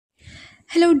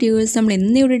Hello ഡ്യൂവേഴ്സ്, നമ്മൾ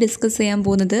ഇന്നിവിടെ discuss ചെയ്യാൻ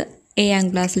പോകുന്നത് 7ാം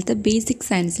ക്ലാസ്സിലത്തെ ബേസിക്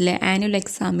സയൻസിലെ ആനുവൽ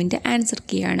എക്സാമിൻ്റെ ആൻസർ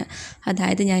കീ ആണ്.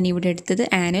 അതായത് ഞാൻ ഇവിടെ എടുത്തത്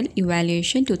ആനുവൽ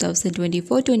ഇവാലുവേഷൻ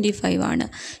 2024-25 ആണ്.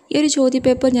 ഈ ഒരു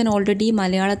ചോദ്യപേപ്പർ ഞാൻ ഓൾറെഡി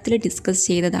മലയാളത്തിൽ ഡിസ്കസ്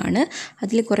ചെയ്തതാണ്.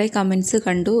 അതിൽ കുറേ കമൻറ്റ്സ്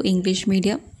കണ്ടു ഇംഗ്ലീഷ്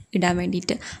മീഡിയം ഇടാൻ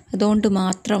വേണ്ടിയിട്ട്. അതുകൊണ്ട്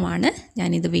മാത്രമാണ്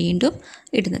ഞാനിത് വീണ്ടും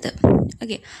ഇടുന്നത്.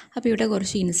 ഓക്കെ, അപ്പോൾ ഇവിടെ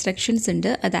കുറച്ച് ഇൻസ്ട്രക്ഷൻസ് ഉണ്ട്.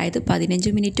 അതായത്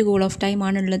 15 മിനിറ്റ് കൂൾ ഓഫ് ടൈം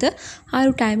ആണുള്ളത്. ആ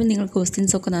ഒരു ടൈമിൽ നിങ്ങൾ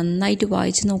ക്വസ്റ്റ്യൻസ് ഒക്കെ നന്നായിട്ട്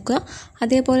വായിച്ച് നോക്കുക.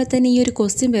 അതേപോലെ തന്നെ ഈ ഒരു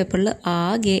ക്വസ്റ്റ്യൻ പേപ്പറിൽ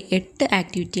ആകെ 8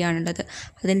 ആക്ടിവിറ്റി ആണുള്ളത്.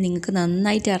 അതിൽ നിങ്ങൾക്ക്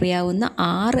നന്നായിട്ട് അറിയാവുന്ന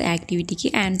 6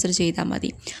 ആക്ടിവിറ്റിക്ക് ആൻസർ ചെയ്താൽ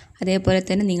മതി. അതേപോലെ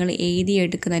തന്നെ നിങ്ങൾ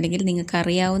എഴുതിയെടുക്കുന്ന അല്ലെങ്കിൽ നിങ്ങൾക്ക്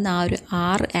അറിയാവുന്ന ആ ഒരു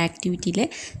 6 ആക്ടിവിറ്റിയിലെ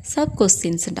സബ്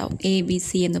ക്വസ്റ്റ്യൻസ് ഉണ്ടാവും, ABC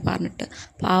എന്ന് പറഞ്ഞിട്ട്.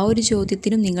 അപ്പോൾ ആ ഒരു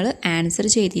ചോദ്യത്തിനും നിങ്ങൾ ആൻസർ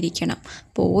ചെയ്തിരിക്കണം.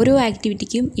 അപ്പോൾ ഓരോ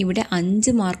ആക്ടിവിറ്റിക്കും ഇവിടെ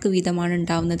 5 മാർക്ക് വീതമാണ്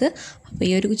ഉണ്ടാവുന്നത്. അപ്പോൾ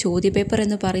ഈ ഒരു ചോദ്യപേപ്പർ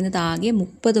എന്ന് പറയുന്നത് ആകെ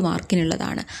 30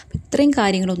 മാർക്കിനുള്ളതാണ്. അപ്പോൾ ഇത്രയും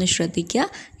കാര്യങ്ങളൊന്ന് ശ്രദ്ധിക്കുക.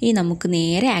 ഇനി നമുക്ക്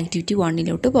നേരെ ആക്ടിവിറ്റി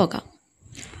 1 പോകാം.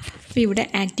 അപ്പോൾ ഇവിടെ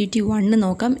ആക്ടിവിറ്റി 1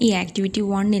 നോക്കാം. ഈ ആക്ടിവിറ്റി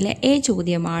 1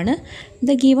 ചോദ്യമാണ്,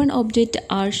 the given object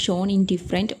are shown in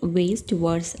different ways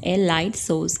towards A light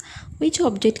source which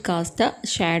object cast the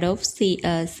shadow of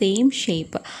same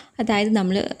shape. അതായത്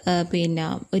നമ്മൾ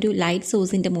ഒരു ലൈറ്റ്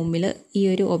സോഴ്സിൻ്റെ മുമ്പിൽ ഈ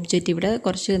ഒരു ഒബ്ജക്റ്റ് ഇവിടെ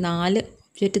കുറച്ച് 4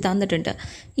 ഒബ്ജക്റ്റ് തന്നിട്ടുണ്ട്.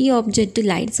 ഈ ഒബ്ജക്റ്റ്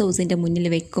ലൈറ്റ് സോഴ്സിൻ്റെ മുന്നിൽ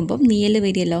വെക്കുമ്പം നീല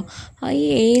വരികയല്ലോ. ഈ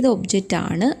ഏത്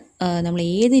ഒബ്ജക്റ്റാണ് നമ്മൾ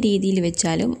ഏത് രീതിയിൽ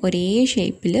വെച്ചാലും ഒരേ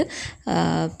ഷേപ്പിൽ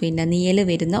നീല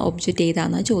വരുന്ന ഒബ്ജക്റ്റ്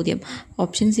ഏതാണെന്നാണ് ചോദ്യം.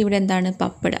 ഓപ്ഷൻസ് ഇവിടെ എന്താണ്?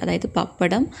 പപ്പടം, അതായത്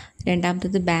പപ്പടം,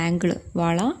 രണ്ടാമത്തത് ബാങ്കിൾ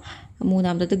വള,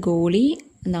 മൂന്നാമത്തത് ഗോളി,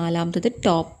 നാലാമത്തത്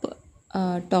ടോപ്പ്.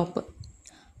 അപ്പോൾ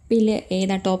ഇതിൽ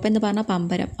ഏതാണ് ടോപ്പ് എന്ന് പറഞ്ഞാൽ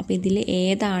പമ്പരം. അപ്പോൾ ഇതിൽ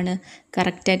ഏതാണ്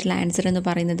കറക്റ്റായിട്ടുള്ള ആൻസർ എന്ന്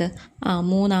പറയുന്നത്?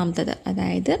 മൂന്നാമത്തത്,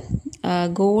 അതായത്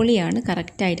ഗോളിയാണ്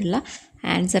കറക്റ്റായിട്ടുള്ള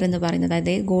ആൻസർ എന്ന് പറയുന്നത്.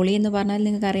 അതായത് ഗോളി എന്ന് പറഞ്ഞാൽ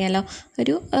നിങ്ങൾക്കറിയാലോ,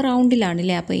 ഒരു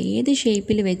റൗണ്ടിലാണല്ലേ. അപ്പോൾ ഏത്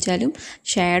ഷേപ്പിൽ വെച്ചാലും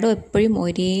ഷാഡോ എപ്പോഴും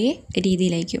ഒരേ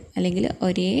രീതിയിലായിരിക്കും, അല്ലെങ്കിൽ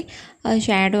ഒരേ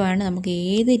ഷാഡോ ആണ് നമുക്ക്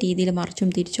ഏത് രീതിയിൽ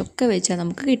മറിച്ചും തിരിച്ചൊക്കെ വെച്ചാൽ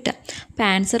നമുക്ക് കിട്ടുക. അപ്പോൾ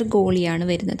ആൻസർ ഗോളിയാണ്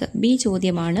വരുന്നത്. ബി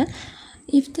ചോദ്യമാണ്,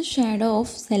 if the shadow of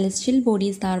celestial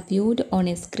bodies are viewed on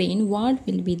a screen, what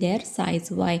will be their size?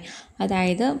 Why?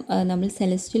 അതായത് നമ്മൾ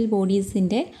സെലസ്റ്റിയൽ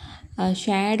ബോഡീസിൻ്റെ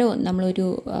ഷാഡോ നമ്മളൊരു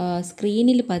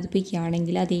സ്ക്രീനിൽ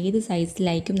പതിപ്പിക്കുകയാണെങ്കിൽ അത് ഏത്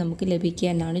സൈസിലായിരിക്കും നമുക്ക് ലഭിക്കുക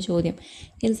എന്നാണ് ചോദ്യം.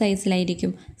 ഏത്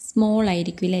സൈസിലായിരിക്കും? സ്മോൾ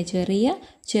ആയിരിക്കും അല്ലേ,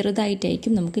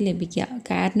 ചെറുതായിട്ടായിരിക്കും നമുക്ക് ലഭിക്കുക.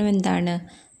 കാരണം എന്താണ്?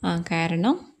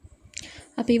 കാരണം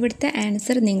അപ്പോൾ ഇവിടുത്തെ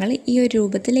ആൻസർ നിങ്ങൾ ഈ ഒരു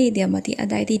രൂപത്തിൽ എഴുതിയാൽ മതി.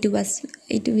 അതായത്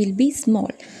ഇറ്റ് വിൽ ബി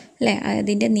സ്മോൾ അല്ലേ,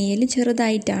 അതിൻ്റെ നീല്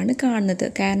ചെറുതായിട്ടാണ് കാണുന്നത്.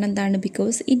 കാരണം എന്താണ്?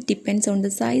 Because it depends on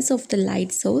the size of the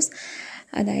light source.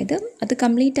 അതായത് അത്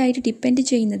കംപ്ലീറ്റ് ആയിട്ട് ഡിപ്പെൻഡ്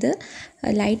ചെയ്യുന്നത്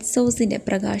ലൈറ്റ് സോഴ്സിൻ്റെ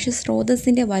പ്രകാശ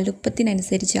സ്രോതസ്സിൻ്റെ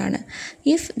വലുപ്പത്തിനനുസരിച്ചാണ്.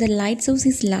 If the light source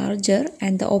is larger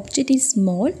and the object is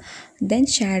small then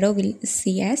shadow will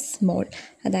see as small.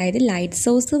 അതായത് ലൈറ്റ്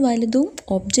സോഴ്സ് വലുതും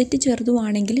object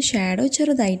ചെറുതുമാണെങ്കിൽ shadow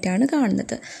ചെറുതായിട്ടാണ്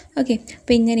കാണുന്നത്. Okay,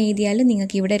 അപ്പോൾ ഇങ്ങനെ എഴുതിയാൽ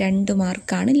നിങ്ങൾക്ക് ഇവിടെ 2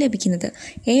 മാർക്കാണ് ലഭിക്കുന്നത്.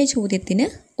 എ ചോദ്യത്തിന്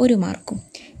 1 മാർക്കും.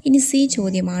 ഇനി സി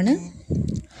ചോദ്യമാണ്,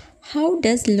 ഹൗ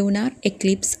ഡസ് ലൂണാർ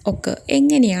എക്ലിപ്സ് ഒക്കെ,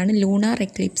 എങ്ങനെയാണ് ലൂണാർ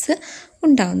എക്ലിപ്സ്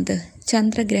ഉണ്ടാവുന്നത്?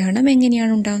 ചന്ദ്രഗ്രഹണം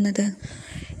എങ്ങനെയാണ് ഉണ്ടാവുന്നത്?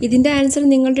 ഇതിൻ്റെ ആൻസർ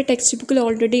നിങ്ങളുടെ ടെക്സ്റ്റ് ബുക്കിൽ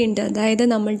ഓൾറെഡി ഉണ്ട്. അതായത്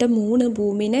നമ്മളുടെ മൂണ്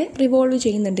ഭൂമിനെ റിവോൾവ്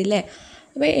ചെയ്യുന്നുണ്ടല്ലേ.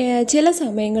 അപ്പോൾ ചില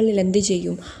സമയങ്ങളിൽ എന്ത്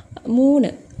ചെയ്യും?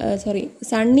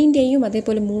 സണ്ണിൻ്റെയും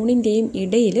അതേപോലെ മൂണിൻ്റെയും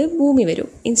ഇടയിൽ ഭൂമി വരും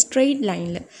ഇൻ സ്ട്രെയിറ്റ്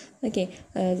ലൈനിൽ. ഓക്കെ,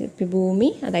 ഭൂമി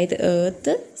അതായത്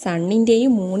എർത്ത്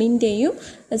സണ്ണിൻ്റെയും മൂണിൻ്റെയും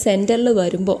സെൻറ്ററിൽ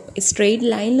വരുമ്പോൾ, സ്ട്രെയിറ്റ്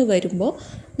ലൈനിൽ വരുമ്പോൾ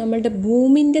നമ്മളുടെ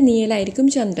ഭൂമിൻ്റെ നീളമായിരിക്കും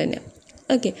ചന്ദ്രന്.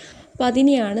 ഓക്കെ, അപ്പോൾ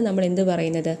അതിനെയാണ് നമ്മൾ എന്ത്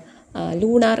പറയുന്നത്?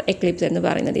 ലൂണാർ എക്ലിപ്സ് എന്ന്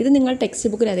പറയുന്നത്. ഇത് നിങ്ങൾ ടെക്സ്റ്റ്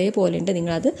ബുക്കിൽ അതേപോലെ ഉണ്ട്,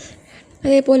 നിങ്ങളത്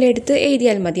അതേപോലെ എടുത്ത്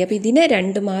എഴുതിയാൽ മതി. അപ്പോൾ ഇതിന്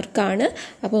 2 മാർക്കാണ്.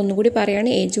 അപ്പോൾ ഒന്നുകൂടി പറയുകയാണ്,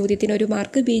 എ ചോദ്യത്തിന് 1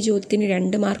 മാർക്ക്, ബി ചോദ്യത്തിന്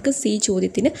 2 മാർക്ക്, സി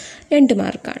ചോദ്യത്തിന് 2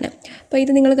 മാർക്കാണ്. അപ്പോൾ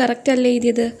ഇത് നിങ്ങൾ കറക്റ്റ് അല്ലേ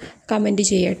എഴുതിയത്? കമൻറ്റ്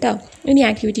ചെയ്യുക കേട്ടോ. ഇനി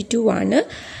ആക്ടിവിറ്റി 2 ആണ്.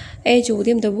 എ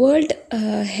ചോദ്യം, the world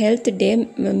health day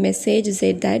message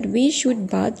said that we should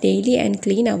Baat daily and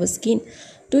clean our skin.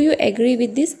 Do you agree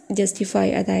with this? Justify.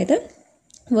 അതായത്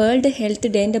വേൾഡ് ഹെൽത്ത്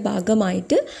ഡേൻ്റെ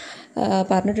ഭാഗമായിട്ട്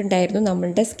പറഞ്ഞിട്ടുണ്ടായിരുന്നു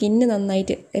നമ്മളുടെ സ്കിന്ന്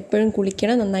നന്നായിട്ട് എപ്പോഴും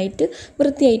കുളിക്കണം, നന്നായിട്ട്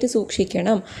വൃത്തിയായിട്ട്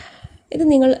സൂക്ഷിക്കണം. ഇത്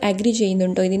നിങ്ങൾ അഗ്രി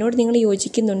ചെയ്യുന്നുണ്ടോ? ഇതിനോട് നിങ്ങൾ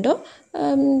യോജിക്കുന്നുണ്ടോ?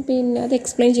 അത്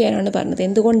എക്സ്പ്ലെയിൻ ചെയ്യാനാണ് പറഞ്ഞത്,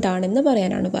 എന്തുകൊണ്ടാണെന്ന്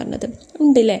പറയാനാണ് പറഞ്ഞത്.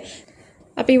 ഉണ്ടല്ലേ?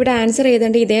 അപ്പോൾ ഇവിടെ ആൻസർ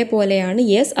ചെയ്തേണ്ടത് ഇതേപോലെയാണ്.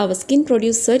 Yes, our skin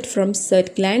produce sweat from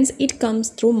sweat glands. It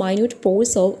comes through minute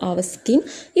pores of our skin.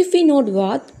 If we not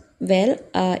വാത്ത് well,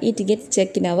 it gets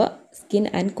checked in our skin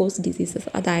and cos diseases.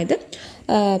 അതായത്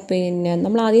പിന്നെ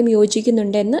നമ്മൾ ആദ്യം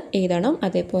യോജിക്കുന്നുണ്ടെന്ന് എഴുതണം.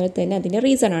 അതേപോലെ തന്നെ അതിൻ്റെ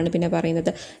റീസണാണ് പിന്നെ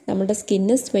പറയുന്നത്. നമ്മുടെ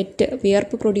സ്കിന്ന്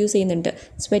വിയർപ്പ് പ്രൊഡ്യൂസ് ചെയ്യുന്നുണ്ട്.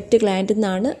 സ്വെറ്റ് ഗ്ലാൻഡിൽ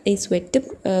നിന്നാണ് ഈ സ്വെറ്റ്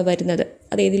വരുന്നത്.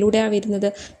 അത് ഏതിലൂടെയാണ് വരുന്നത്?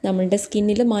 നമ്മളുടെ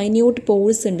സ്കിന്നിൽ മൈന്യൂട്ട്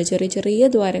പോഴ്സ് ഉണ്ട്, ചെറിയ ചെറിയ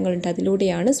ദ്വാരങ്ങളുണ്ട്,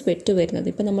 അതിലൂടെയാണ് സ്വെറ്റ് വരുന്നത്.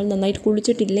 ഇപ്പം നമ്മൾ നന്നായിട്ട്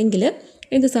കുളിച്ചിട്ടില്ലെങ്കിൽ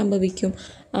എന്ത് സംഭവിക്കും?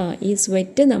 ഈ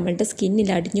സ്വെറ്റ് നമ്മളുടെ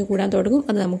സ്കിന്നിൽ അടിഞ്ഞുകൂടാൻ തുടങ്ങും.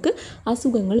 അത് നമുക്ക്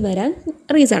അസുഖങ്ങൾ വരാൻ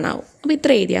റീസൺ ആവും. അപ്പോൾ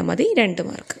ഇത്ര എഴുതിയാൽ മതി. 2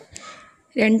 മാർക്ക്.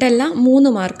 2 അല്ല 3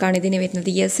 മാർക്കാണ് ഇതിന് വരുന്നത്.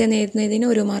 യെസ് എന്ന് എഴുതുന്നതിന്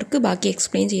 1 മാർക്ക്, ബാക്കി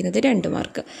എക്സ്പ്ലെയിൻ ചെയ്യുന്നത് 2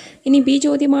 മാർക്ക്. ഇനി ബി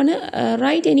ചോദ്യമാണ്,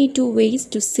 right any 2 ways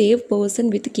to save person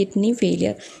with kidney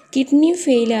failure. Kidney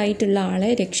fail ആയിട്ടുള്ള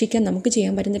ആളെ രക്ഷിക്കാൻ നമുക്ക്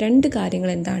ചെയ്യാൻ പറ്റുന്ന 2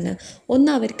 കാര്യങ്ങൾ എന്താണ്? ഒന്ന്,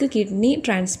 അവർക്ക് കിഡ്നി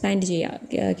ട്രാൻസ്പ്ലാന്റ്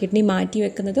ചെയ്യുക, കിഡ്നി മാറ്റി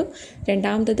വെക്കുന്നതും.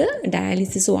 രണ്ടാമത്തത്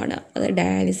ഡയാലിസിസുമാണ്. അത്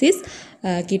ഡയാലിസിസ്,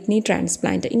 കിഡ്നി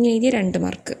ട്രാൻസ്പ്ലാന്റ്. ഇങ്ങനെ എഴുതിയ 2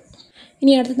 മാർക്ക്.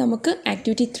 ഇനി അടുത്ത് നമുക്ക്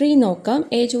ആക്ടിവിറ്റി 3 നോക്കാം.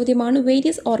 ചോദ്യമാണ്,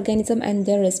 various organism and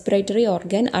the respiratory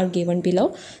organ are given below,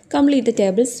 complete the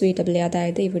table സ്വീറ്റബിളി.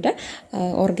 അതായത് ഇവിടെ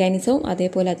ഓർഗാനിസവും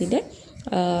അതേപോലെ അതിൻ്റെ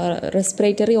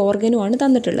റെസ്പിറേറ്ററി ഓർഗനുമാണ്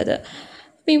തന്നിട്ടുള്ളത്.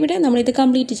 അപ്പോൾ ഇവിടെ നമ്മളിത്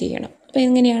കംപ്ലീറ്റ് ചെയ്യണം. അപ്പോൾ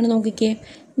എങ്ങനെയാണ് നോക്കിക്കേ.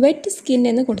 വെറ്റ് സ്കിൻ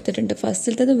എന്ന് കൊടുത്തിട്ടുണ്ട്.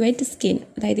 ഫസ്റ്റിലത്തത് വെറ്റ് സ്കിൻ,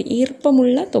 അതായത്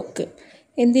ഈർപ്പമുള്ള ത്വക്ക്.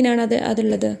 എന്തിനാണ്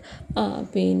അതുള്ളത്?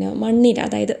 പിന്നെ മണ്ണിൽ,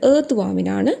 അതായത് ഏർത്ത്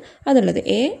വാമിനാണ് അതുള്ളത്.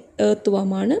 A earth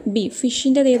വാമാണ്. ബി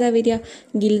ഫിഷിൻ്റെത് ഏതാ വരിക?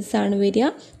 ഗിൽസാണ് വരിക.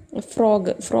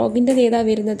 ഫ്രോഗിൻ്റെത് ഏതാ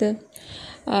വരുന്നത്?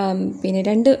 പിന്നെ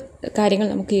 2 കാര്യങ്ങൾ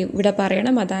നമുക്ക് ഇവിടെ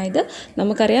പറയണം. അതായത്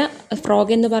നമുക്കറിയാം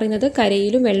ഫ്രോഗ് എന്ന് പറയുന്നത്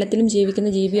കരയിലും വെള്ളത്തിലും ജീവിക്കുന്ന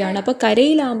ജീവിയാണ്. അപ്പോൾ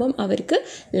കരയിലാകുമ്പം അവർക്ക്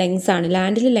ലെങ്സാണ്,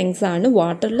 ലാൻഡിൽ ലെങ്സാണ്,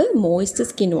 വാട്ടറിൽ മോയിസ്റ്റ്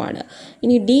സ്കിന്നുമാണ്.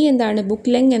 ഇനി ഡി എന്താണ്?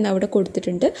 ബുക്ക് ലെങ് എന്ന് അവിടെ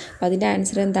കൊടുത്തിട്ടുണ്ട്. അപ്പോൾ അതിൻ്റെ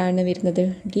ആൻസർ എന്താണ് വരുന്നത്?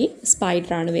 ഡി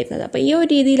സ്പൈഡറാണ് വരുന്നത്. അപ്പോൾ ഈ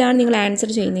ഒരു രീതിയിലാണ് നിങ്ങൾ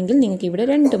ആൻസർ ചെയ്യുന്നതെങ്കിൽ നിങ്ങൾക്ക് ഇവിടെ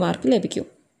 2 മാർക്ക് ലഭിക്കും.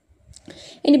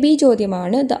 ഇനി ബി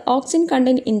ചോദ്യമാണ്, the oxygen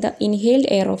content in the inhaled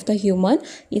air of the human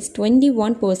is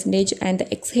 21% and the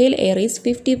exhale air is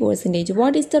 50%.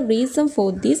 What is the reason for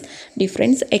this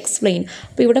difference? Explain.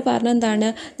 അപ്പോൾ ഇവിടെ പറഞ്ഞ എന്താണ്?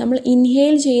 നമ്മൾ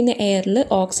ഇൻഹെയിൽ ചെയ്യുന്ന എയറിൽ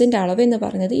ഓക്സിജൻ്റെ അളവ് എന്ന്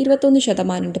പറയുന്നത്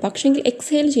 21% ഉണ്ട്. പക്ഷേങ്കിൽ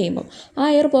എക്സ്ഹെയിൽ ചെയ്യുമ്പം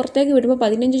ആ എയർ പുറത്തേക്ക് വിടുമ്പോൾ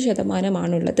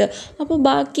 15%ആണുള്ളത്. അപ്പോൾ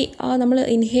ബാക്കി നമ്മൾ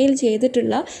ഇൻഹെയിൽ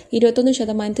ചെയ്തിട്ടുള്ള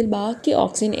 21%ത്തിൽ ബാക്കി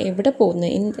ഓക്സിജൻ എവിടെ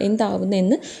പോകുന്നത്, എന്താവുന്നത്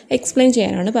എന്ന് എക്സ്പ്ലെയിൻ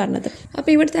ചെയ്യാനാണ് പറഞ്ഞത്.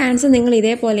 അപ്പോൾ ഇവിടുത്തെ ആൻസർ നിങ്ങൾ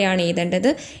ഇതേപോലെയാണ് എഴുതേണ്ടത്.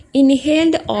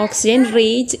 Inhaled oxygen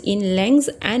reach in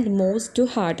lungs and moves to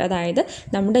heart. അതായത്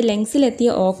നമ്മുടെ ലങ്സിലെത്തിയ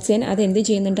ഓക്സിജൻ അത് എന്ത്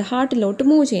ചെയ്യുന്നുണ്ട്? ഹാർട്ടിലോട്ട്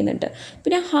മൂവ് ചെയ്യുന്നുണ്ട്.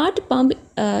 പിന്നെ heart pump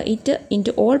it in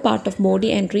to all part of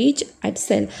body and reach at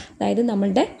cell. അതായത്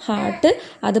നമ്മളുടെ ഹാർട്ട്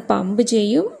അത് പമ്പ്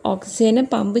ചെയ്യും, ഓക്സിജനെ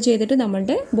പമ്പ് ചെയ്തിട്ട്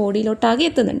നമ്മളുടെ ബോഡിയിലോട്ടാകെ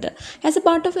എത്തുന്നുണ്ട്. As A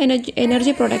part of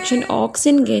energy production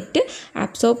oxygen get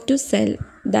absorb to cell.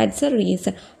 That's A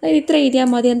reason. അതായത് ഇത്ര എഴുതിയാൽ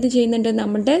മതി. എന്ത് ചെയ്യുന്നുണ്ട്?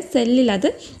 നമ്മുടെ സെല്ലിൽ അത്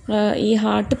ഈ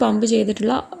ഹാർട്ട് പമ്പ്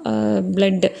ചെയ്തിട്ടുള്ള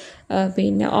ബ്ലഡ്,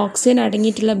 പിന്നെ ഓക്സിജൻ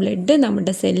അടങ്ങിയിട്ടുള്ള ബ്ലഡ്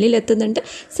നമ്മുടെ സെല്ലിൽ എത്തുന്നുണ്ട്.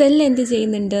 സെല്ല് എന്ത്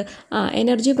ചെയ്യുന്നുണ്ട്?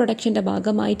 എനർജി പ്രൊഡക്ഷൻ്റെ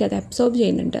ഭാഗമായിട്ട് അത് അബ്സോർബ്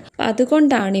ചെയ്യുന്നുണ്ട്.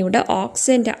 അതുകൊണ്ടാണ് ഇവിടെ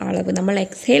ഓക്സിജൻ്റെ അളവ്, നമ്മൾ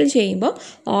എക്സ്ഹെയിൽ ചെയ്യുമ്പോൾ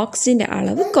ഓക്സിജൻ്റെ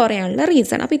അളവ് കുറയാനുള്ള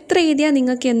റീസൺ. അപ്പോൾ ഇത്ര എഴുതിയാൽ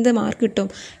നിങ്ങൾക്ക് എന്ത് മാർക്ക് കിട്ടും?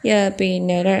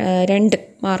 പിന്നെ 2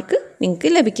 മാർക്ക് നിങ്ങൾക്ക്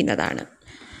ലഭിക്കുന്നതാണ്.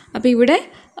 അപ്പോൾ ഇവിടെ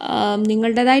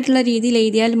നിങ്ങളുടേതായിട്ടുള്ള രീതിയിൽ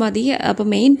എഴുതിയാൽ മതി. അപ്പോൾ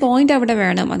മെയിൻ പോയിൻ്റ് അവിടെ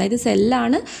വേണം. അതായത്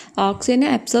സെല്ലാണ് ഓക്സിജനെ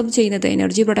അബ്സോർബ് ചെയ്യുന്നത്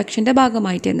എനർജി പ്രൊഡക്ഷൻ്റെ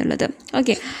ഭാഗമായിട്ട് എന്നുള്ളത്.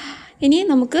 ഓക്കെ, ഇനി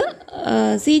നമുക്ക്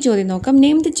സി ചോദ്യം നോക്കാം.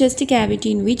 Name the chest cavity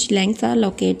in which lungs are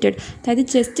located. അതായത്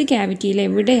ചെസ്റ്റ് ക്യാവിറ്റിയിൽ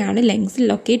എവിടെയാണ് ലങ്സ്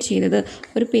ലൊക്കേറ്റ് ചെയ്തത്?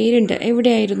 ഒരു പേരുണ്ട്.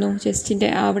 എവിടെയായിരുന്നു ചെസ്റ്റിൻ്റെ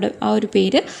അവിടെ? ആ ഒരു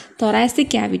പേര്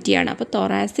തൊറാസിക് ക്യാവിറ്റിയാണ്. അപ്പോൾ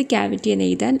തൊറാസിക് ക്യാവിറ്റി എന്ന്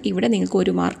എഴുതാൻ ഇവിടെ നിങ്ങൾക്ക്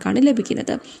 1 മാർക്കാണ്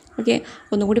ലഭിക്കുന്നത്. ഓക്കെ,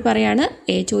 ഒന്നുകൂടി പറയാണ്.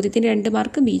 എ ചോദ്യത്തിന് 2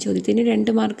 മാർക്ക്, ബി ചോദ്യത്തിന്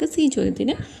 2 മാർക്ക്, സി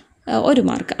ചോദ്യത്തിന് 1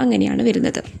 മാർക്ക്. അങ്ങനെയാണ്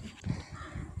വരുന്നത്.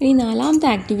 ഇനി 4ാമത്തെ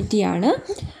ആക്ടിവിറ്റിയാണ്.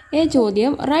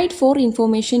 ചോദ്യം, right 4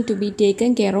 information to be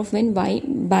taken care of when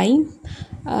buying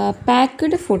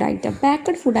packed food item.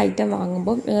 Packed food item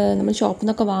വാങ്ങുമ്പോൾ, നമ്മൾ ഷോപ്പിൽ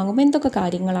നിന്നൊക്കെ വാങ്ങുമ്പോൾ എന്തൊക്കെ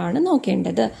കാര്യങ്ങളാണ്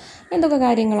നോക്കേണ്ടത്? എന്തൊക്കെ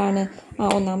കാര്യങ്ങളാണ്?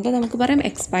 ഒന്നാമത്തെ നമുക്ക് പറയാം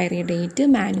എക്സ്പയറി ഡേറ്റ്,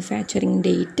 മാനുഫാക്ചറിങ്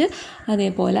ഡേറ്റ്,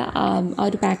 അതേപോലെ ആ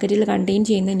ഒരു പാക്കറ്റിൽ കണ്ടെയ്ൻ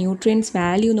ചെയ്യുന്ന ന്യൂട്രിയൻസ്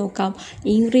വാല്യൂ നോക്കാം,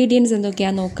 ഇൻഗ്രീഡിയൻസ്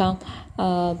എന്തൊക്കെയാണെന്ന് നോക്കാം,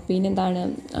 പിന്നെന്താണ്,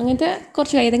 അങ്ങനത്തെ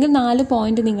കുറച്ച് ഏതെങ്കിലും 4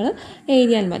 പോയിൻ്റ് നിങ്ങൾ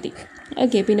എഴുതിയാൽ മതി.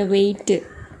 ഓക്കെ, പിന്നെ വെയിറ്റ്,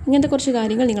 ഇങ്ങനത്തെ കുറച്ച്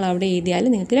കാര്യങ്ങൾ നിങ്ങൾ അവിടെ എഴുതിയാൽ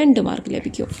നിങ്ങൾക്ക് 2 മാർക്ക്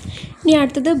ലഭിക്കും. ഇനി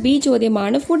അടുത്തത് ബി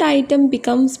ചോദ്യമാണ്. Food item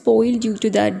become spoil due to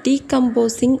the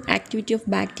decomposing activity of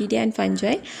bacteria and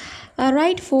ഫംജൈ.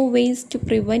 Right 4 ways to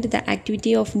prevent the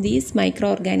activity of these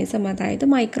microorganism. അതായത്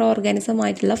മൈക്രോ ഓർഗാനിസം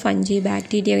ആയിട്ടുള്ള ഫംജി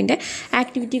ബാക്ടീരിയൻ്റെ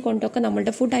ആക്ടിവിറ്റി കൊണ്ടൊക്കെ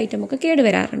നമ്മളുടെ ഫുഡ് ഐറ്റം ഒക്കെ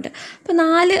കേടുവരാറുണ്ട്. അപ്പോൾ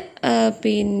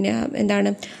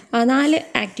 4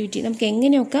 ആക്ടിവിറ്റി നമുക്ക്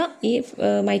എങ്ങനെയൊക്കെ ഈ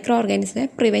മൈക്രോ ഓർഗാനിസത്തെ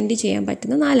പ്രിവെൻറ്റ് ചെയ്യാൻ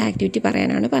പറ്റുന്ന 4 ആക്ടിവിറ്റി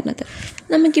പറയാനാണ് പറഞ്ഞത്.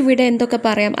 നമുക്കിവിടെ എന്തൊക്കെ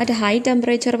പറയാം? അറ്റ് ഹൈ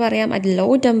ടെമ്പറേച്ചർ പറയാം, at low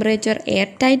temperature, air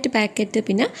tight packet,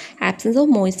 പിന്നെ ആബ്സെൻസ്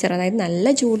ഓഫ് മോയ്സ്ചർ, അതായത് നല്ല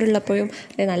ചൂടുള്ളപ്പോഴും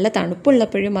നല്ല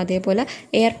തണുപ്പുള്ളപ്പോഴും, അതേപോലെ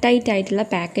എയർ ടൈറ്റ് ആയിട്ടുള്ള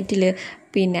പാക്കറ്റിൽ,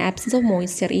 പിന്നെ ആബ്സെൻസ് ഓഫ്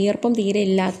മോയ്സ്ചർ, ഈർപ്പം തീരെ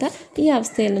ഇല്ലാത്ത ഈ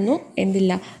അവസ്ഥയിലൊന്നും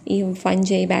എന്തില്ല, ഈ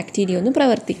ഫംജൈ ബാക്ടീരിയ ഒന്നും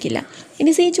പ്രവർത്തിക്കില്ല.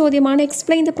 ഇനി ഈ ചോദ്യമാണ്,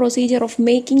 explain the procedure of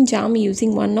making jam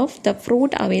using one of the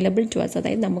fruit available to us.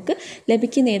 അതായത് നമുക്ക്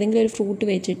ലഭിക്കുന്ന ഏതെങ്കിലും ഒരു ഫ്രൂട്ട്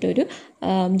വെച്ചിട്ടൊരു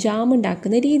ജാം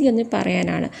ഉണ്ടാക്കുന്ന രീതി ഒന്ന്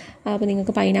പറയാനാണ്. അപ്പോൾ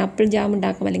നിങ്ങൾക്ക് പൈനാപ്പിൾ ജാം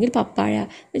ഉണ്ടാക്കാം, അല്ലെങ്കിൽ പപ്പായ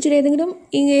വെച്ചിട്ട്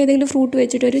ഏതെങ്കിലും ഫ്രൂട്ട്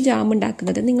വെച്ചിട്ടൊരു ജാം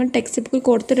ഉണ്ടാക്കുന്നത് നിങ്ങൾ ടെക്സ്റ്റ് ബുക്കിൽ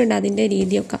കൊടുത്തിട്ടുണ്ട് അതിൻ്റെ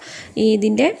രീതിയൊക്കെ.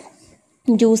 ഇതിൻ്റെ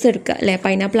ജ്യൂസ് എടുക്കുക അല്ലേ,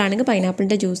 പൈനാപ്പിൾ ആണെങ്കിൽ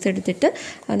പൈനാപ്പിളിൻ്റെ ജ്യൂസ് എടുത്തിട്ട്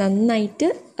നന്നായിട്ട്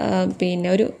പിന്നെ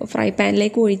ഒരു ഫ്രൈ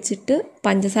പാനിലേക്ക് ഒഴിച്ചിട്ട്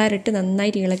പഞ്ചസാര ഇട്ട്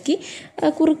നന്നായിട്ട് ഇളക്കി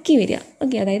കുറുക്കി വരിക.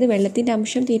 ഓക്കെ, അതായത് വെള്ളത്തിൻ്റെ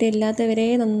അംശം തീരെ ഇല്ലാത്തവരെ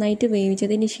നന്നായിട്ട്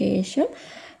വേവിച്ചതിന് ശേഷം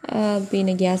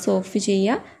പിന്നെ ഗ്യാസ് ഓഫ്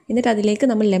ചെയ്യുക. എന്നിട്ട് അതിലേക്ക്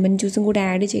നമ്മൾ ലെമൺ ജ്യൂസും കൂടി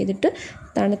ആഡ് ചെയ്തിട്ട്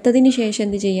തണുത്തതിന് ശേഷം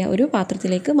എന്ത് ചെയ്യുക, ഒരു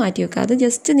പാത്രത്തിലേക്ക് മാറ്റി വെക്കുക. അത്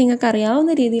ജസ്റ്റ് നിങ്ങൾക്ക്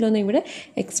അറിയാവുന്ന രീതിയിലൊന്നും ഇവിടെ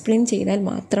എക്സ്പ്ലെയിൻ ചെയ്താൽ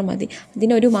മാത്രം മതി.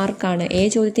 അതിനൊരു മാർക്കാണ്. എ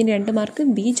ചോദ്യത്തിന് 2 മാർക്ക്,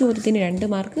 ബി ചോദ്യത്തിന് 2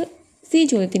 മാർക്ക്, സി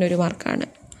ചോദ്യത്തിന് 1 മാർക്കാണ്.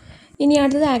 ഇനി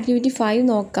അടുത്തത് ആക്ടിവിറ്റി 5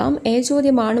 നോക്കാം. എ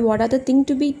ചോദ്യമാണ്, what are the thing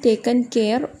to be taken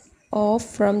care off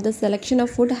from the selection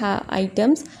of food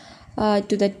items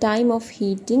to the time of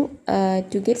heating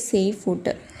to get safe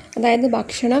food. അതായത്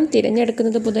ഭക്ഷണം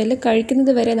തിരഞ്ഞെടുക്കുന്നത് മുതൽ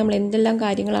കഴിക്കുന്നത് വരെ നമ്മൾ എന്തെല്ലാം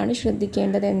കാര്യങ്ങളാണ്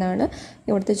ശ്രദ്ധിക്കേണ്ടത് എന്നാണ്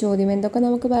ഇവിടുത്തെ ചോദ്യം. എന്തൊക്കെ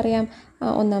നമുക്ക് പറയാം?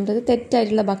 ഒന്നാമത്തത്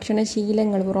തെറ്റായിട്ടുള്ള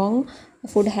ഭക്ഷണശീലങ്ങൾ, റോങ്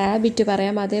ഫുഡ് ഹാബിറ്റ്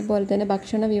പറയാം. അതേപോലെ തന്നെ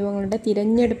ഭക്ഷണ വിഭവങ്ങളുടെ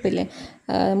തിരഞ്ഞെടുപ്പില്ലേ,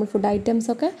 നമ്മൾ ഫുഡ്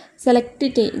ഐറ്റംസൊക്കെ സെലക്ട്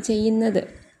ചെയ്യുന്നത്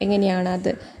എങ്ങനെയാണ്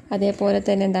അത്. അതേപോലെ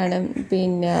തന്നെ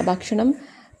പിന്നെ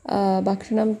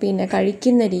ഭക്ഷണം പിന്നെ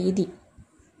കഴിക്കുന്ന രീതി.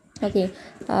 ഓക്കെ,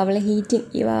 അവളെ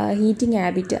ഹീറ്റിംഗ്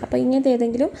ഹാബിറ്റ്. അപ്പോൾ ഇങ്ങനത്തെ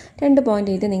ഏതെങ്കിലും 2 പോയിൻ്റ്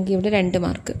ചെയ്ത് നിങ്ങൾക്ക് ഇവിടെ 2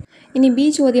 മാർക്ക്. ഇനി ബി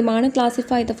ചോദ്യമാണ്,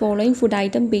 classify the following food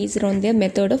item based on their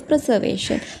method of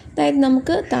preservation. അതായത്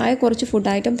നമുക്ക് താഴെ കുറച്ച് ഫുഡ്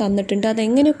ഐറ്റം തന്നിട്ടുണ്ട്,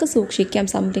 അതെങ്ങനെയൊക്കെ സൂക്ഷിക്കാം,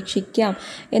 സംരക്ഷിക്കാം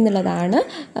എന്നുള്ളതാണ്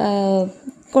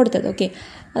കൊടുത്തത്. ഓക്കെ,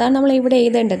 അതാണ് നമ്മൾ ഇവിടെ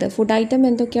എഴുതേണ്ടത്. ഫുഡ് ഐറ്റം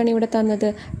എന്തൊക്കെയാണ് ഇവിടെ തന്നത്?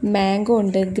 മാംഗോ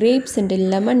ഉണ്ട്, ഗ്രേപ്സ് ഉണ്ട്,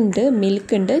 ലെമൺ ഉണ്ട്,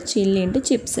 മിൽക്ക് ഉണ്ട്, ചില്ലി ഉണ്ട്,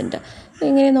 ചിപ്സ് ഉണ്ട്.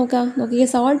 എങ്ങനെ നോക്കിയ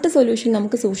സോൾട്ട് സൊല്യൂഷൻ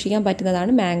നമുക്ക് സൂക്ഷിക്കാൻ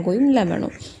പറ്റുന്നതാണ് മാംഗോയും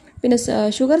ലെമണും. പിന്നെ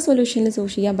ഷുഗർ സൊല്യൂഷനിൽ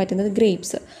സൂക്ഷിക്കാൻ പറ്റുന്നത്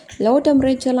ഗ്രേപ്സ്. ലോ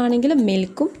ടെമ്പറേച്ചറിലാണെങ്കിൽ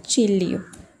മിൽക്കും ചില്ലിയും.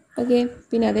 ഓക്കെ,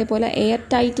 പിന്നെ അതേപോലെ എയർ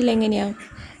ടൈറ്റിൽ എങ്ങനെയാണ്?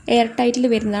 എയർ ടൈറ്റിൽ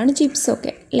വരുന്നതാണ്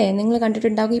ചിപ്സൊക്കെ അല്ലേ, നിങ്ങൾ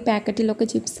കണ്ടിട്ടുണ്ടാകും ഈ പാക്കറ്റിലൊക്കെ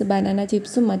ചിപ്സ്, ബനാന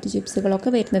ചിപ്സും മറ്റ് ചിപ്സുകളൊക്കെ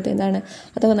വരുന്നത് എന്താണ്,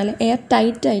 അതൊക്കെ നല്ല എയർ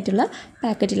ടൈറ്റ് ആയിട്ടുള്ള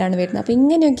പാക്കറ്റിലാണ് വരുന്നത്. അപ്പോൾ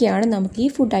ഇങ്ങനെയൊക്കെയാണ് നമുക്ക് ഈ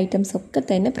ഫുഡ് ഐറ്റംസ് ഒക്കെ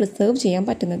തന്നെ പ്രിസർവ് ചെയ്യാൻ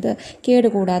പറ്റുന്നത്,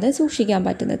 കേടുകൂടാതെ സൂക്ഷിക്കാൻ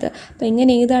പറ്റുന്നത്. അപ്പോൾ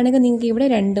ഇങ്ങനെ ഏതാണെങ്കിൽ നിങ്ങൾക്ക് ഇവിടെ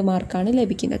 2 മാർക്കാണ്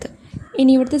ലഭിക്കുന്നത്.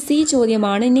 ഇനി ഇവിടുത്തെ സി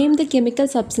ചോദ്യമാണ്, name the chemical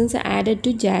substance added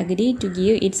to jaggery to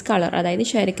give its colour. അതായത്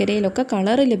ശർക്കരയിലൊക്കെ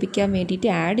കളർ ലഭിക്കാൻ വേണ്ടിയിട്ട്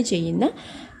ആഡ് ചെയ്യുന്ന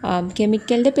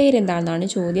കെമിക്കലിൻ്റെ പേരെന്താണെന്നാണ്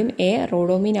ചോദ്യം. എ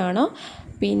റോഡോമിൻ ആണോ,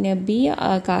 പിന്നെ ബി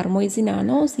കാർമോയിസിൻ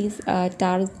ആണോ, സി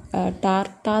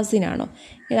ടാർട്ടാസിൻ ആണോ?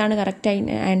 ഇതാണ് കറക്റ്റ്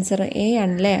ആൻസർ. എ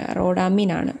ആണല്ലേ,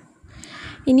 റോഡാമിൻ ആണ്.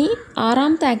 ഇനി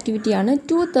 6ാമത്തെ ആക്ടിവിറ്റിയാണ്,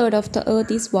 2/3 of the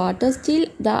earth is water, still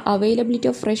the availability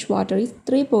of fresh water is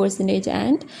 3%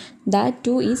 and that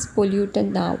two is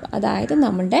polluted now. അതായത്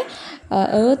നമ്മുടെ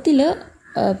എർത്തിൽ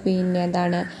പിന്നെ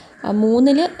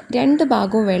 3/2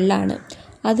 ഭാഗവും വെള്ളമാണ്.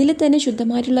 അതിൽ തന്നെ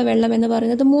ശുദ്ധമായിട്ടുള്ള വെള്ളം എന്ന്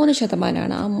പറയുന്നത്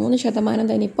 3%. ആ 3%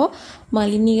 തന്നെ ഇപ്പോൾ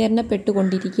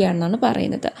മലിനീകരണപ്പെട്ടുകൊണ്ടിരിക്കുകയാണെന്നാണ്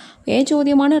പറയുന്നത്.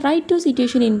 ചോദ്യമാണ്, right to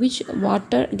situation in which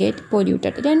water get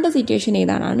polluted. 2 situation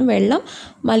ഏതാണെന്ന്, വെള്ളം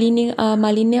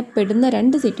മലിനപ്പെടുന്ന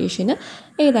 2 സിറ്റുവേഷന്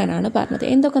ഏതാനാണ് പറഞ്ഞത്.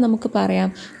 എന്തൊക്കെ നമുക്ക്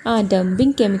പറയാം?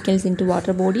 Dumping chemicals in to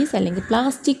water bodies, അല്ലെങ്കിൽ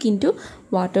plastic in to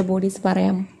water bodies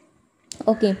പറയാം.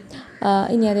 ഓക്കെ,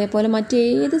 ഇനി അതേപോലെ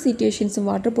മറ്റേത് സിറ്റുവേഷൻസും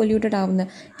വാട്ടർ പൊല്യൂട്ടഡ് ആവുന്ന,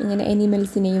 ഇങ്ങനെ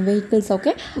എനിമൽസിനെയും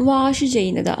വെഹിക്കിൾസൊക്കെ വാഷ്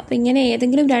ചെയ്യുന്നത്. അപ്പോൾ ഇങ്ങനെ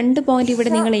ഏതെങ്കിലും 2 പോയിൻ്റ്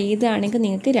ഇവിടെ നിങ്ങൾ എഴുതുകയാണെങ്കിൽ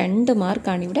നിങ്ങൾക്ക് 2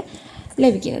 മാർക്കാണ് ഇവിടെ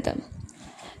ലഭിക്കുന്നത്.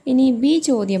 ഇനി ബി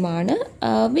ചോദ്യമാണ്,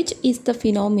 which is the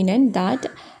phenomenon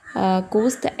that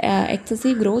cause the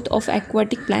excessive growth of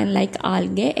aquatic plant like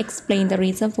algae, explain the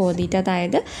reason for ദീറ്റ്.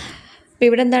 അതായത് അപ്പോൾ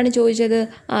ഇവിടെ എന്താണ് ചോദിച്ചത്?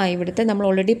 ഇവിടുത്തെ നമ്മൾ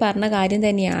ഓൾറെഡി പറഞ്ഞ കാര്യം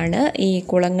തന്നെയാണ്. ഈ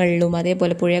കുളങ്ങളിലും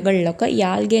അതേപോലെ പുഴകളിലൊക്കെ ഈ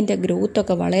ആൽഗേൻ്റെ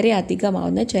ഗ്രോത്തൊക്കെ വളരെ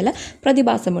അധികമാവുന്ന ചില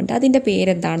പ്രതിഭാസമുണ്ട്. അതിൻ്റെ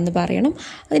പേരെന്താണെന്ന് പറയണം.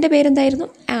 അതിൻ്റെ പേരെന്തായിരുന്നു?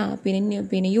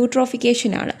 പിന്നെ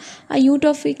യൂട്രോഫിക്കേഷൻ ആണ്. ആ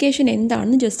യൂട്രോഫിക്കേഷൻ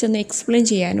എന്താണെന്ന് ജസ്റ്റ് ഒന്ന് എക്സ്പ്ലെയിൻ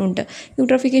ചെയ്യാനുണ്ട്.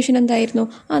 യൂട്രോഫിക്കേഷൻ എന്തായിരുന്നു?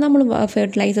 നമ്മൾ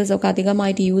ഫെർട്ടിലൈസേഴ്സൊക്കെ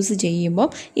അധികമായിട്ട് യൂസ് ചെയ്യുമ്പോൾ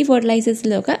ഈ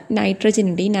ഫെർട്ടിലൈസേഴ്സിലൊക്കെ നൈട്രജൻ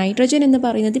ഉണ്ട്. ഈ നൈട്രജൻ എന്ന്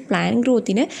പറയുന്നത് പ്ലാന്റ്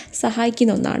ഗ്രോത്തിനെ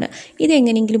സഹായിക്കുന്ന ഒന്നാണ്.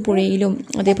 ഇതെങ്ങനെയെങ്കിലും പുഴയിലും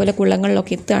അതേപോലെ കുളങ്ങളിലൊക്കെ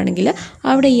എത്തുകയാണെങ്കിൽ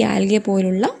അവിടെ ഈ ആൽഗെ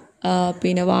പോലുള്ള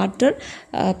പിന്നെ വാട്ടർ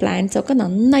പ്ലാന്റ്സൊക്കെ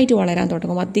നന്നായിട്ട് വളരാൻ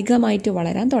തുടങ്ങും, അധികമായിട്ട്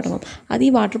വളരാൻ തുടങ്ങും. അത് ഈ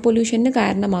വാട്ടർ പൊല്യൂഷന്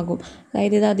കാരണമാകും.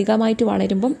 അതായത് ഇത് അധികമായിട്ട്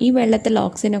വളരുമ്പം ഈ വെള്ളത്തിലുള്ള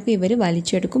ഓക്സിജനൊക്കെ ഇവർ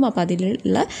വലിച്ചെടുക്കും. അപ്പോൾ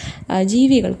അതിലുള്ള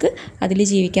ജീവികൾക്ക് അതിൽ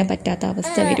ജീവിക്കാൻ പറ്റാത്ത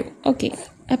അവസ്ഥ വരും. ഓക്കെ,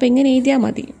 അപ്പോൾ ഇങ്ങനെ എഴുതിയാൽ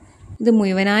മതി. ഇത്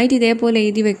മുഴുവനായിട്ട് ഇതേപോലെ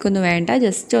എഴുതി വെക്കൊന്നും വേണ്ട,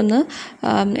 ജസ്റ്റ് ഒന്ന്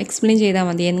എക്സ്പ്ലെയിൻ ചെയ്താൽ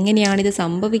മതി. എങ്ങനെയാണിത്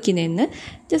സംഭവിക്കുന്നതെന്ന്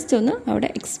ജസ്റ്റ് ഒന്ന് അവിടെ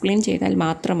എക്സ്പ്ലെയിൻ ചെയ്താൽ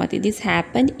മാത്രം മതി. This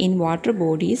happened in water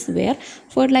bodies wear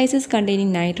fertilisers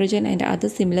containing nitrogen and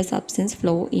other similar substance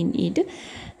flow in it.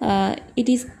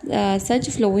 It is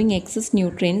such flowing excess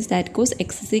nutrients that cos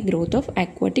excessive growth of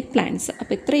aquatic plants.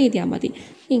 അപ്പോൾ ഇത്ര എഴുതിയാൽ മതി.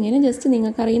 ഇങ്ങനെ ജസ്റ്റ്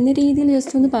നിങ്ങൾക്ക് അറിയുന്ന രീതിയിൽ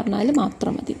ജസ്റ്റ് ഒന്ന് പറഞ്ഞാൽ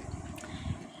മാത്രം മതി.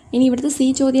 ഇനി ഇവിടുത്തെ സി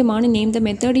ചോദ്യമാണ്. Name the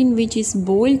method in which is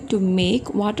boiled to make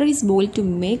water is boiled to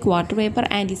make water vapour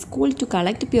and is cool to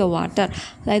collect pure water.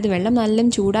 അതായത് വെള്ളം നല്ല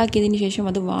ചൂടാക്കിയതിന് ശേഷം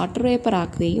അത് വാട്ടർ വേപ്പർ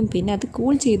ആക്കുകയും പിന്നെ അത്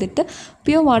കൂൾ ചെയ്തിട്ട്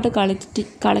പ്യുവർ വാട്ടർ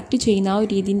കളക്ട് ചെയ്യുന്ന ആ ഒരു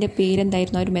രീതിൻ്റെ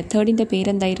പേരെന്തായിരുന്നു? ആ ഒരു മെത്തേഡിൻ്റെ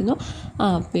പേരെന്തായിരുന്നു?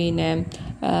 പിന്നെ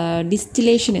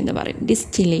ഡിസ്റ്റിലേഷൻ എന്ന് പറയും.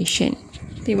 ഡിസ്റ്റിലേഷൻ.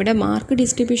 അപ്പോൾ ഇവിടെ മാർക്ക്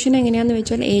ഡിസ്ട്രിബ്യൂഷൻ എങ്ങനെയാണെന്ന്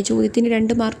വെച്ചാൽ എ ചോദ്യത്തിന്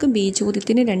 2 മാർക്ക്, ബി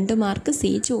ചോദ്യത്തിന് 2 മാർക്ക്, സി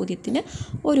ചോദ്യത്തിന്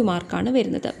 1 മാർക്കാണ്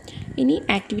വരുന്നത്. ഇനി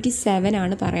ആക്ടിവിറ്റി 7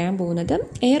 ആണ് പറയാൻ പോകുന്നത്.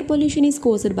 Air pollution is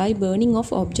caused by burning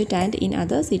of object and in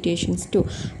other situations to.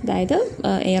 അതായത്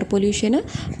എയർ പൊല്യൂഷന്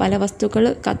പല വസ്തുക്കൾ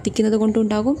കത്തിക്കുന്നത്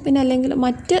കൊണ്ടുണ്ടാകും, പിന്നെ അല്ലെങ്കിൽ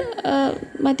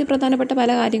മറ്റ് പ്രധാനപ്പെട്ട പല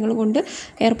കാര്യങ്ങൾ കൊണ്ട്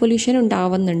എയർ പൊല്യൂഷൻ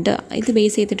ഉണ്ടാവുന്നുണ്ട്. ഇത്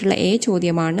ബേസ് ചെയ്തിട്ടുള്ള എ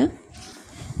ചോദ്യമാണ്.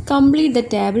 Complete the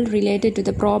table related to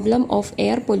the problem of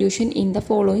air pollution in the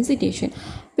following situation.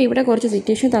 അപ്പോൾ ഇവിടെ കുറച്ച്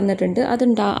സിറ്റുവേഷൻ തന്നിട്ടുണ്ട്. അത്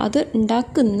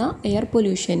ഉണ്ടാക്കുന്ന എയർ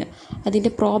പൊല്യൂഷന്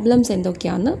അതിൻ്റെ പ്രോബ്ലംസ്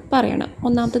എന്തൊക്കെയാണെന്ന് പറയണം.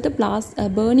 ഒന്നാമത്തത്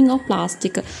ബേണിംഗ് ഓഫ്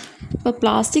പ്ലാസ്റ്റിക്. അപ്പോൾ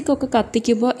പ്ലാസ്റ്റിക് ഒക്കെ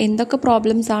കത്തിക്കുമ്പോൾ എന്തൊക്കെ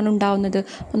പ്രോബ്ലംസ് ആണ് ഉണ്ടാവുന്നത്?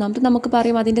 ഒന്നാമത് നമുക്ക്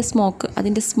പറയും അതിൻ്റെ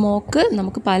സ്മോക്ക്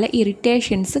നമുക്ക് പല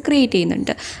ഇറിറ്റേഷൻസ് ക്രിയേറ്റ്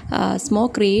ചെയ്യുന്നുണ്ട്.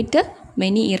 Smoke create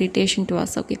many irritation to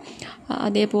us. Okay,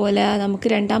 അതേപോലെ നമുക്ക്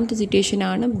രണ്ടാമത്തെ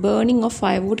സിറ്റുവേഷനാണ് burning of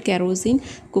firewood, kerosene,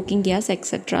 cooking gas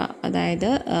etcetera. അതായത്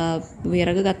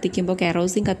വിറക് കത്തിക്കുമ്പോൾ,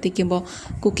 കെറോസിൻ കത്തിക്കുമ്പോൾ,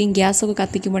 കുക്കിംഗ് ഗ്യാസൊക്കെ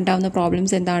കത്തിക്കുമ്പോൾ ഉണ്ടാകുന്ന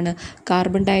പ്രോബ്ലംസ് എന്താണ്?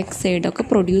 കാർബൺ ഡൈ ഓക്സൈഡ് ഒക്കെ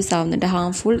പ്രൊഡ്യൂസ് ആവുന്നുണ്ട്.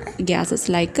 Harmful gases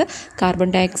like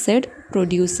carbon dye oxide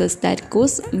producers that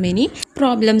cos many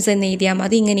problems എന്ന് എഴുതിയാൽ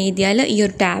മതി. ഇങ്ങനെ എഴുതിയാൽ ഈ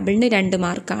ഒരു ടാബിളിന് 2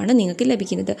 മാർക്കാണ് നിങ്ങൾക്ക്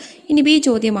ലഭിക്കുന്നത്. ഇനി ബി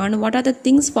ചോദ്യമാണ്. What are the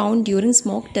things found during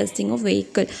smoke testing of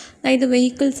vehicle. അതായത്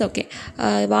വെഹിക്കിൾസൊക്കെ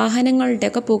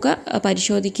വാഹനങ്ങളുടെയൊക്കെ പുക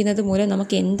പരിശോധിക്കുന്നത് മൂലം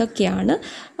നമുക്ക് എന്തൊക്കെയാണ്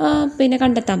പിന്നെ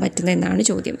കണ്ടെത്താൻ പറ്റുന്നതെന്നാണ്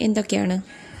ചോദ്യം. എന്തൊക്കെയാണ്?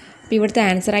 അപ്പോൾ ഇവിടുത്തെ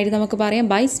ആൻസറായിട്ട് നമുക്ക് പറയാം,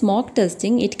 by smoke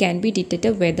testing it can be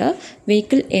detected whether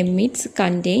vehicle emits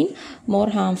contain more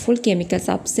harmful chemical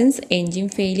substance, engine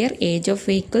failure, age of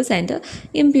vehicles and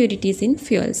impurities in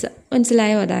fuels.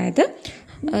 മനസ്സിലായോ? അതായത്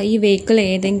ഈ വെഹിക്കിൾ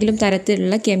ഏതെങ്കിലും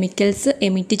തരത്തിലുള്ള കെമിക്കൽസ്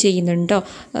എമിറ്റ് ചെയ്യുന്നുണ്ടോ?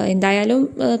 എന്തായാലും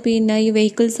പിന്നെ ഈ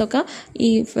വെഹിക്കിൾസൊക്കെ ഈ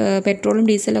പെട്രോളും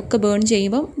ഡീസലൊക്കെ ബേൺ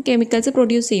ചെയ്യുമ്പം കെമിക്കൽസ്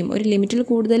പ്രൊഡ്യൂസ് ചെയ്യും. ഒരു ലിമിറ്റിൽ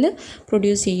കൂടുതൽ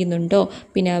പ്രൊഡ്യൂസ് ചെയ്യുന്നുണ്ടോ?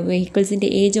 പിന്നെ വെഹിക്കിൾസിൻ്റെ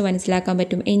ഏജ് മനസ്സിലാക്കാൻ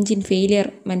പറ്റും, എൻജിൻ ഫെയിലിയർ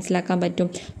മനസ്സിലാക്കാൻ പറ്റും,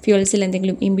 ഫ്യൂൽസിൽ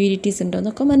എന്തെങ്കിലും ഇമ്പ്യൂരിറ്റീസ് ഉണ്ടോ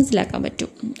എന്നൊക്കെ മനസ്സിലാക്കാൻ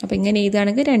പറ്റും. അപ്പോൾ ഇങ്ങനെ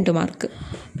എഴുതുകയാണെങ്കിൽ 2 മാർക്ക്.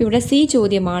 അപ്പോൾ ഇവിടെ സി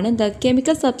ചോദ്യമാണ്. The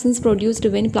chemical substance produced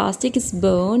when plastic is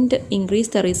burned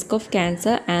increase the risk of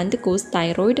cancer and cos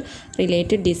thyroid related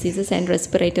diseases and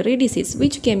respiratory disease.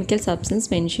 Which chemical substance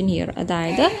mention here.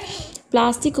 അതായത്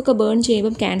പ്ലാസ്റ്റിക് ഒക്കെ ബേൺ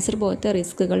ചെയ്യുമ്പം ക്യാൻസർ പോലത്തെ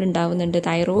റിസ്കുകൾ ഉണ്ടാവുന്നുണ്ട്,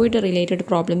 thyroid related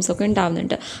problems ഒക്കെ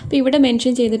ഉണ്ടാവുന്നുണ്ട്. അപ്പോൾ ഇവിടെ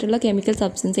mention ചെയ്തിട്ടുള്ള കെമിക്കൽ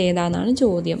സബ്സ്റ്റൻസ് ഏതാണെന്നാണ്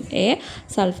ചോദ്യം. എ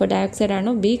സൾഫർ ഡയോക്സൈഡ്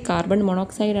ആണോ, ബി കാർബൺ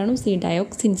മോണോക്സൈഡ് ആണോ, സി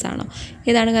ഡയോക്സിൻസ് ആണോ?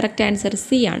 ഏതാണ് കറക്റ്റ് ആൻസർ?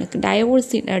 സി ആണ്,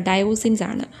 ഡയോസിൻസ്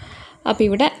ആണ്. അപ്പോൾ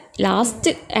ഇവിടെ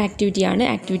last ആക്ടിവിറ്റിയാണ്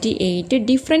activity 8.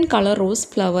 Different colour rose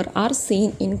flower are seen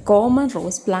in common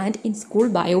rose plant in school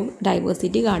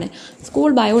biodiversity garden. School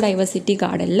biodiversity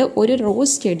ഗാർഡനിൽ ഒരു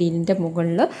റോസ് ചെടീൻ്റെ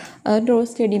മുകളിൽ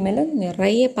റോസ് ചെടിമേൽ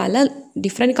നിറയെ പല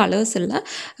ഡിഫറെൻറ്റ് കളേഴ്സുള്ള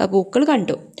പൂക്കൾ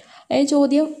കണ്ടു.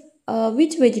 ചോദ്യം,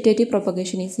 which vegetative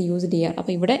propagation is used here.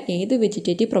 അപ്പോൾ ഇവിടെ ഏത്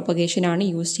വെജിറ്റേറ്റീവ് പ്രൊപ്പഗേഷനാണ്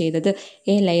യൂസ് ചെയ്തത്?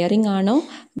 എ ലെയറിംഗ് ആണോ,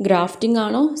 ഗ്രാഫ്റ്റിംഗ്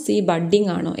ആണോ, സി ബഡ്ഡിംഗ്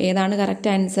ആണോ? ഏതാണ്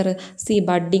കറക്റ്റ് ആൻസർ? സി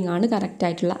ബഡ്ഡിംഗ് ആണ് കറക്റ്റ്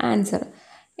ആയിട്ടുള്ള ആൻസർ.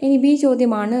 ഇനി ബി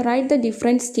ചോദ്യമാണ്. Write the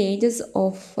different stages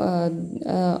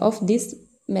of this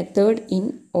method in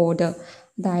order.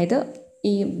 അതായത്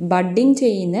ഈ ബഡ്ഡിംഗ്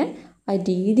ചെയ്യുന്ന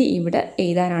രീതി ഇവിടെ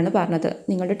എഴുതാനാണ് പറഞ്ഞത്.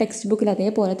 നിങ്ങളുടെ ടെക്സ്റ്റ് ബുക്കിൽ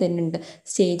അതേപോലെ തന്നെ ഉണ്ട്.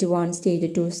 സ്റ്റേജ് 1, സ്റ്റേജ്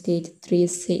 2, സ്റ്റേജ് 3,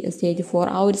 സ്റ്റേജ് 4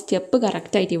 ആ ഒരു സ്റ്റെപ്പ്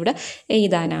കറക്റ്റായിട്ട് ഇവിടെ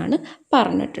എഴുതാനാണ്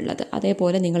പറഞ്ഞിട്ടുള്ളത്.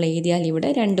 അതേപോലെ നിങ്ങൾ എഴുതിയാൽ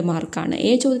ഇവിടെ 2 മാർക്കാണ്.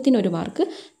 എ ചോദ്യത്തിന് 1 മാർക്ക്,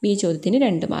 ബി ചോദ്യത്തിന്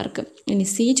 2 മാർക്ക്. ഇനി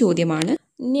സി ചോദ്യമാണ്.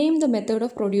 Name the method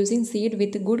of producing seed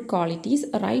with good qualities,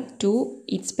 right to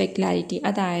its peculiarity.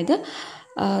 അതായത്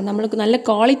നമ്മൾക്ക് നല്ല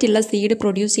ക്വാളിറ്റി ഉള്ള സീഡ്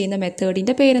പ്രൊഡ്യൂസ് ചെയ്യുന്ന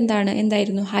മെത്തേഡിൻ്റെ പേരെന്താണ്?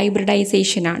 എന്തായിരുന്നു?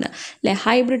 ഹൈബ്രിഡൈസേഷൻ ആണ് അല്ലേ?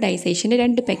 ഹൈബ്രിഡൈസേഷൻ്റെ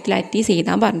 2 പെക്യുലാരിറ്റീസ്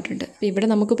എഴുതാൻ പറഞ്ഞിട്ടുണ്ട്. അപ്പോൾ ഇവിടെ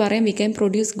നമുക്ക് പറയാം we can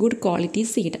produce good quality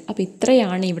seed. അപ്പോൾ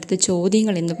ഇത്രയാണ് ഇവിടുത്തെ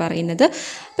ചോദ്യങ്ങൾ എന്ന് പറയുന്നത്.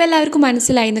 അപ്പോൾ എല്ലാവർക്കും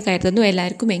മനസ്സിലായി എന്ന് കരുതുന്നു.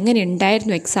 എല്ലാവർക്കും എങ്ങനെ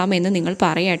ഉണ്ടായിരുന്നു എക്സാം എന്ന് നിങ്ങൾ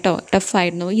പറയാം കേട്ടോ.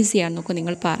 ടഫായിരുന്നോ ഈസി ആയിരുന്നോ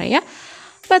നിങ്ങൾ പറയാം.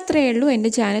 അപ്പോൾ അത്രയേ ഉള്ളൂ. എൻ്റെ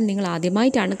ചാനൽ നിങ്ങൾ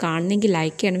ആദ്യമായിട്ടാണ് കാണുന്നതെങ്കിൽ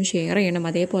ലൈക്ക് ചെയ്യണം, ഷെയർ ചെയ്യണം,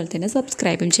 അതേപോലെ തന്നെ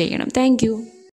സബ്സ്ക്രൈബും ചെയ്യണം. താങ്ക്